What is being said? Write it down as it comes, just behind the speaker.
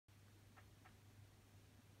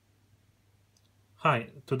Hi,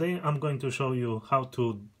 today I'm going to show you how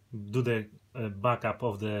to do the backup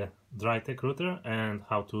of the DrayTek router and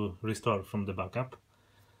how to restore from the backup.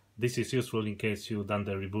 This is useful in case you done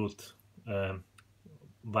the reboot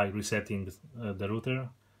by resetting the router,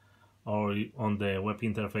 or on the web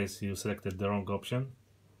interface you selected the wrong option,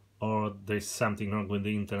 or there's something wrong with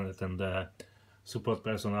the internet and the support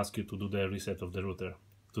person asks you to do the reset of the router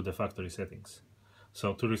to the factory settings.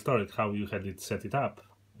 So to restore it, how you had it set it up,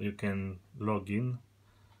 you can log in.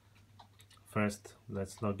 First,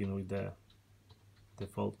 let's log in with the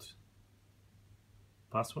default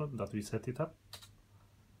password that we set it up.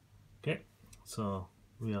 Okay, so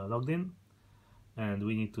we are logged in and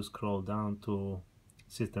we need to scroll down to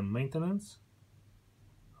system maintenance.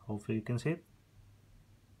 Hopefully you can see it.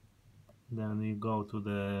 Then we go to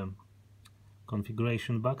the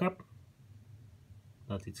configuration backup,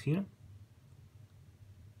 that it's here.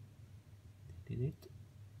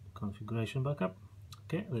 Configuration backup.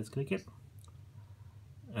 Okay, let's click it.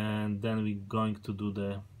 And then we're going to do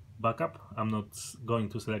the backup. I'm not going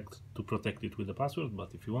to select to protect it with the password,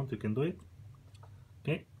 but if you want you can do it.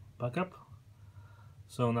 Okay, backup.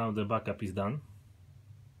 So now the backup is done.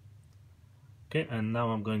 Okay, and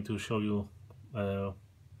now I'm going to show you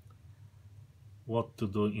what to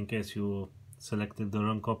do in case you selected the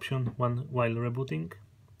wrong option while rebooting.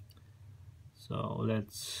 So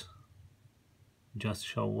let's just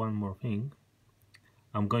show one more thing.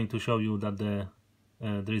 I'm going to show you that there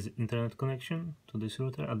is internet connection to this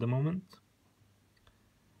router at the moment.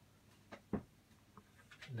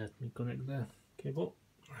 Let me connect the cable.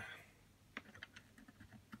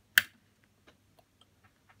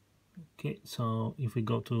 Okay, so if we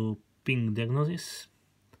go to ping diagnosis,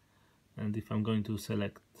 and if I'm going to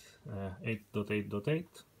select 8.8.8,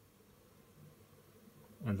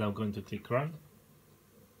 and I'm going to click run.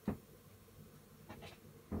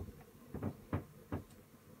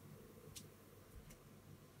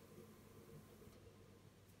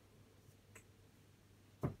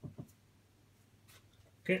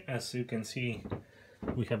 Okay, as you can see,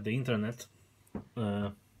 we have the internet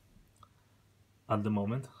at the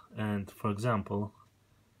moment, and for example,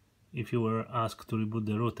 if you were asked to reboot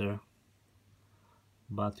the router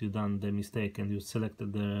but you done the mistake and you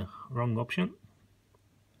selected the wrong option,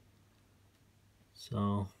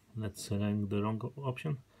 so let's select the wrong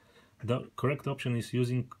option. The correct option is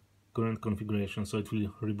using current configuration, so it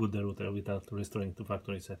will reboot the router without restoring to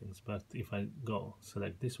factory settings. But if I go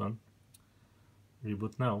select this one,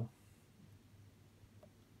 reboot now,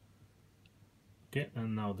 okay,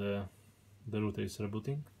 and now the router is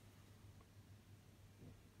rebooting.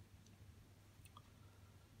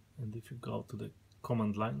 And if you go to the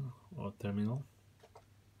command line or terminal,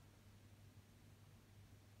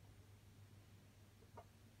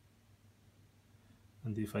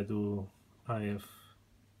 and if I do if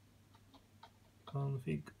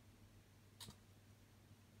config,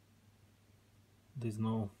 there's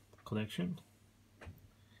no connection.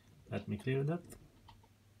 Let me clear that.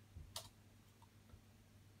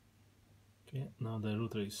 Okay, now the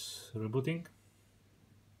router is rebooting.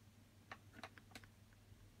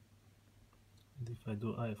 And if I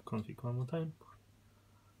do ifconfig one more time,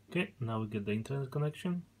 okay, now we get the internet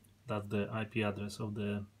connection. That's the IP address of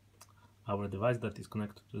our device that is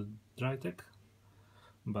connected to DrayTek.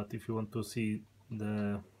 But if you want to see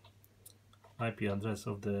the IP address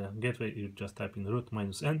of the gateway, you just type in root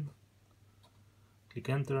 -n, click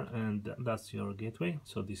enter, and that's your gateway.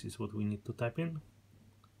 So this is what we need to type in.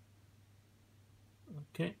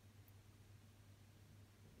 Okay,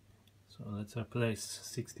 so let's replace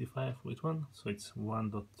 65 with 1, so it's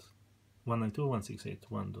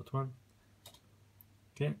 192.168.1.1.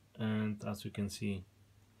 okay, and as you can see,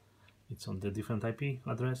 it's on the different IP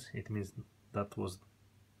address. It means that was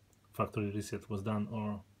factory reset was done,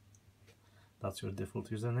 or that's your default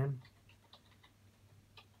username.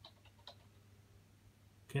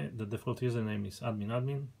 Okay, the default username is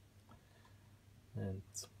admin, and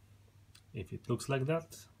if it looks like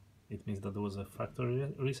that, it means that there was a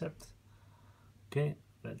factory reset. Okay,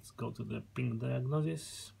 let's go to the ping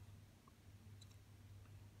diagnosis.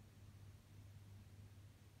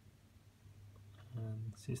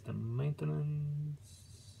 And system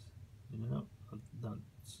maintenance. No,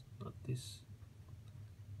 that's not this.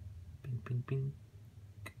 Ping.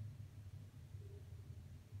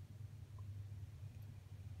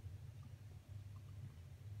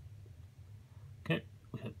 Okay,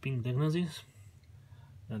 we have ping diagnosis.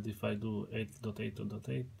 And if I do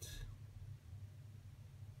 8.8.8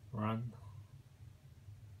 run,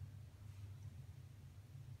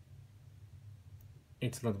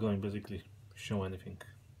 it's not going basically show anything.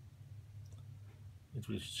 It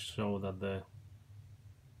will show that the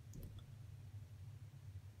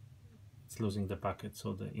losing the packet,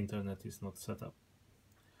 so the internet is not set up.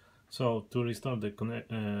 So to restore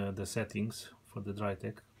the settings for the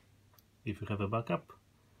DrayTek, if you have a backup,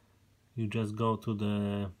 you just go to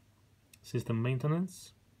the system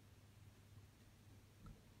maintenance,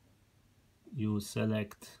 you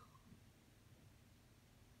select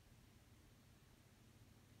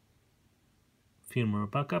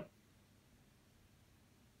firmware backup,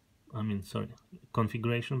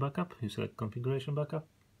 configuration backup. You select configuration backup,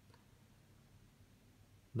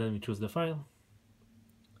 then we choose the file,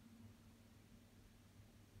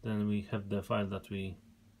 then we have the file that we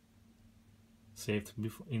saved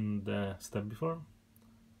in the step before,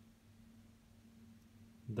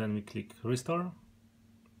 then we click restore,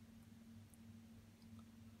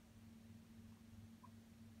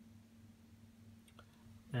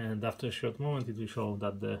 and after a short moment it will show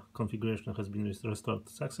that the configuration has been restored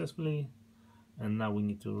successfully, and now we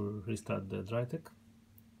need to restart the DrayTek,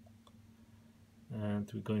 and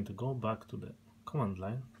we're going to go back to the command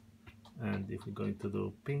line, and if we're going to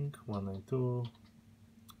do ping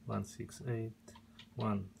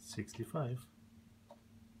 192.168.165,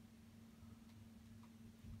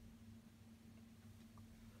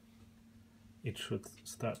 it should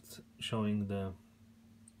start showing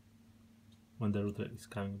when the router is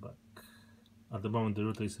coming back. At the moment the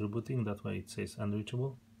router is rebooting, that's why it says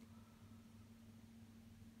unreachable.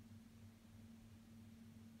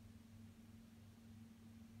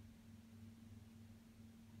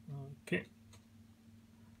 Okay,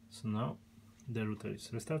 so now the router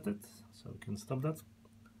is restarted, so we can stop that.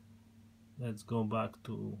 Let's go back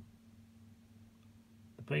to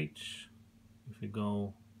the page. If we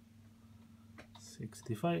go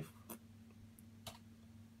 65,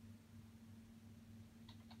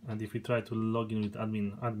 and if we try to log in with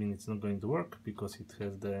admin, it's not going to work because it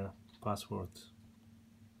has the password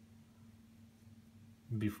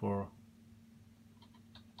before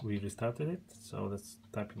we restarted it. So let's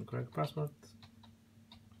type in the correct password.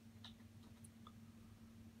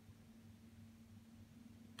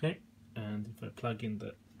 Okay, and if I plug in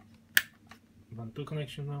the 1.2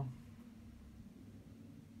 connection now,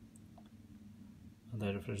 and I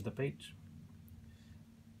refresh the page,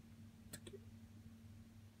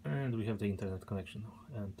 and we have the internet connection now.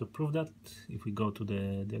 And to prove that, if we go to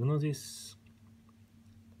the diagnosis,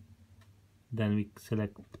 then we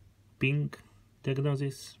select ping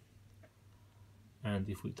diagnosis, and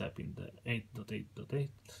if we type in the 8.8.8,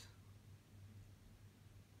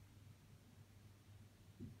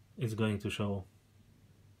 it's going to show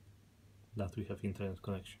that we have internet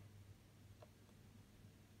connection.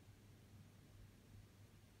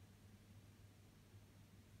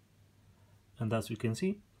 And as you can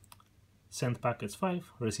see, sent packets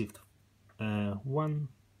 5, received 1,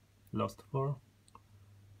 lost 4.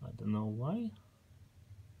 I don't know why.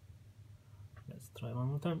 Let's try one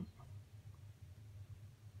more time.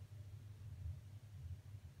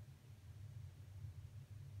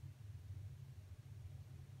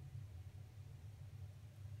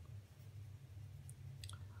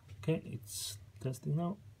 Okay, it's testing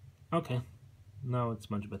now. Okay, now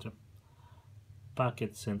it's much better.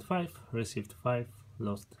 Packet sent 5, received 5,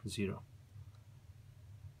 lost 0.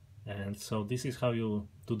 And so this is how you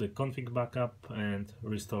do the config backup and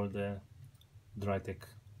restore the DrayTek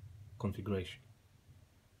configuration.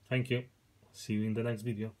 Thank you. See you in the next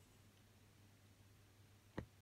video.